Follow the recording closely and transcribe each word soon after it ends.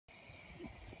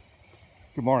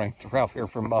Good morning, it's Ralph here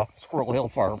from Squirrel Hill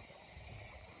Farm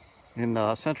in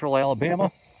central Alabama.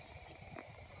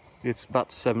 It's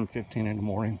about 7:15 in the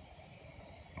morning.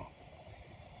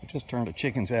 I just turned the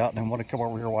chickens out and I want to come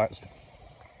over here while it's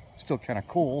still kind of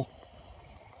cool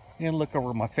and look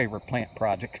over my favorite plant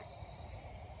project.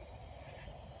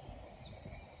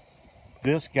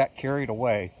 This got carried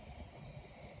away.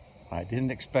 I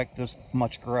didn't expect this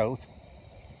much growth,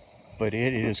 but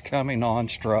it is coming on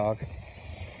strong.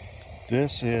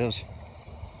 This is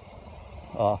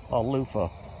a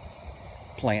Luffa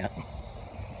plant.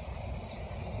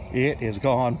 It has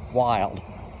gone wild.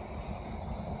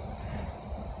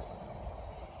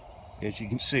 As you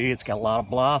can see, it's got a lot of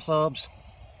blossoms.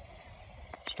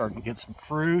 Starting to get some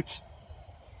fruits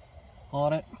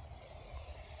on it.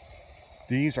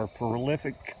 These are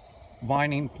prolific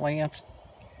vining plants.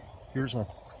 Here's a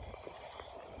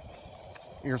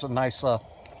nice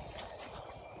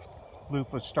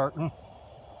Luffa starting.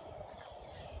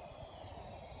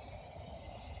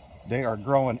 They are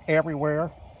growing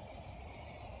everywhere.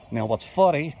 Now what's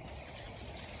funny,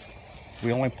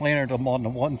 we only planted them on the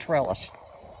one trellis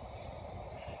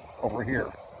over here.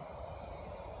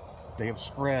 They have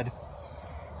spread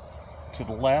to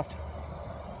the left,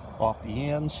 off the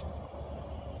ends.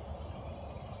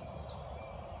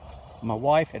 My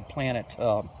wife had planted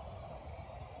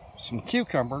some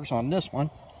cucumbers on this one,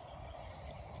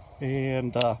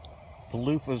 and the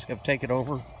Luffas have taken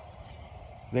over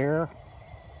there.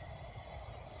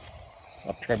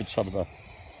 I've trimmed some of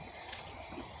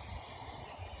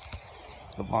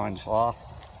the vines off.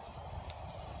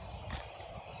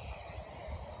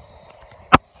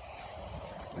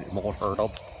 It won't hurt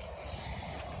them.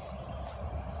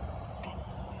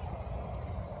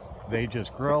 They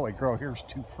just grow and grow. Here's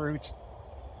two fruits.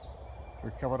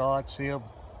 They're coming on. See them?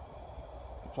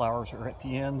 The flowers are at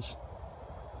the ends.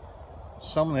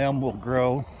 Some of them will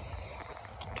grow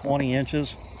 20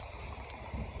 inches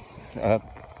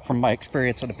from my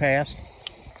experience in the past.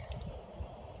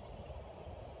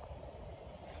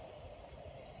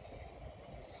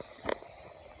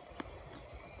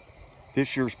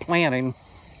 This year's planting,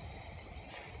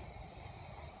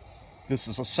 this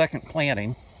is a second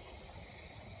planting.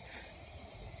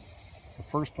 The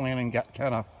first planting got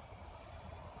kind of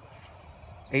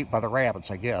ate by the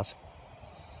rabbits, I guess.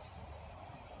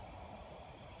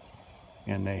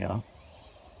 And they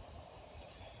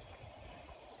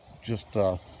just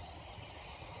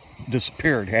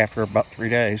disappeared after about 3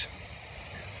 days.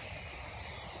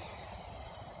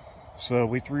 So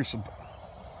we threw some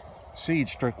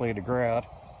seeds strictly in the ground,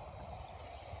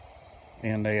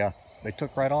 and they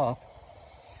took right off.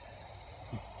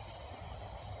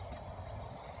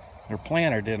 They're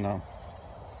planted in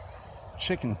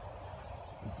chicken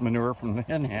manure from the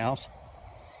hen house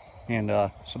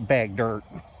and some bagged dirt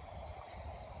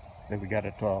that we got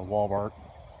at Walmart,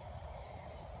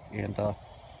 and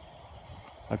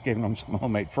I've given them some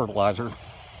homemade fertilizer.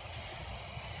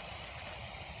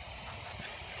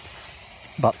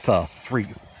 About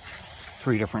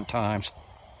three different times.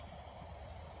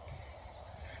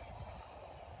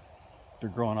 They're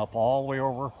growing up all the way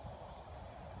over.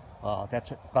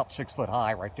 That's about 6 foot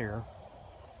high right there.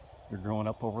 They're growing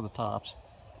up over the tops.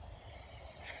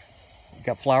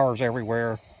 Got flowers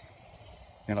everywhere.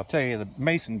 And I'll tell you, the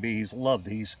mason bees love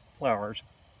these flowers.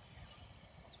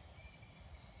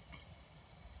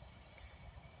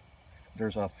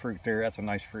 There's a fruit there. That's a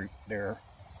nice fruit there.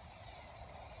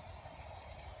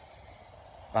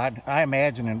 I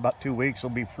imagine in about 2 weeks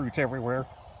there'll be fruits everywhere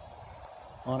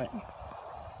on it,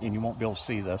 and you won't be able to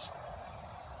see this.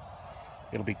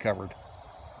 It'll be covered.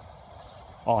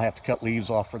 I'll have to cut leaves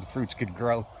off where the fruits could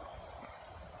grow.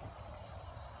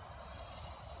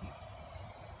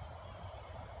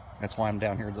 That's why I'm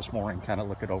down here this morning, kind of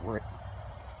looking over it.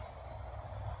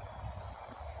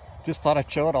 Just thought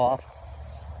I'd show it off,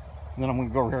 and then I'm going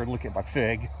to go over here and look at my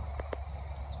fig.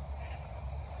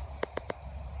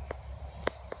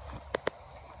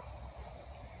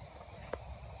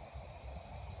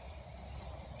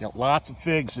 Got lots of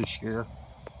figs this year.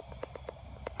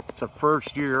 It's the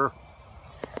first year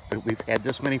that we've had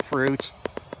this many fruits.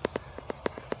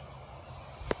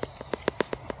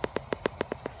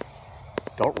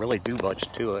 Don't really do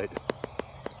much to it.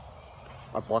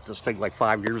 I bought this thing like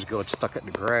 5 years ago and stuck it in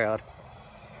the ground.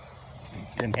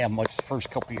 Didn't have much the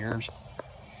first couple years.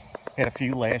 Had a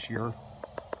few last year.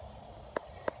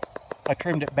 I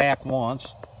trimmed it back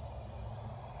once,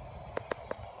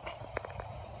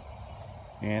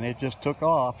 and it just took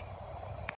off.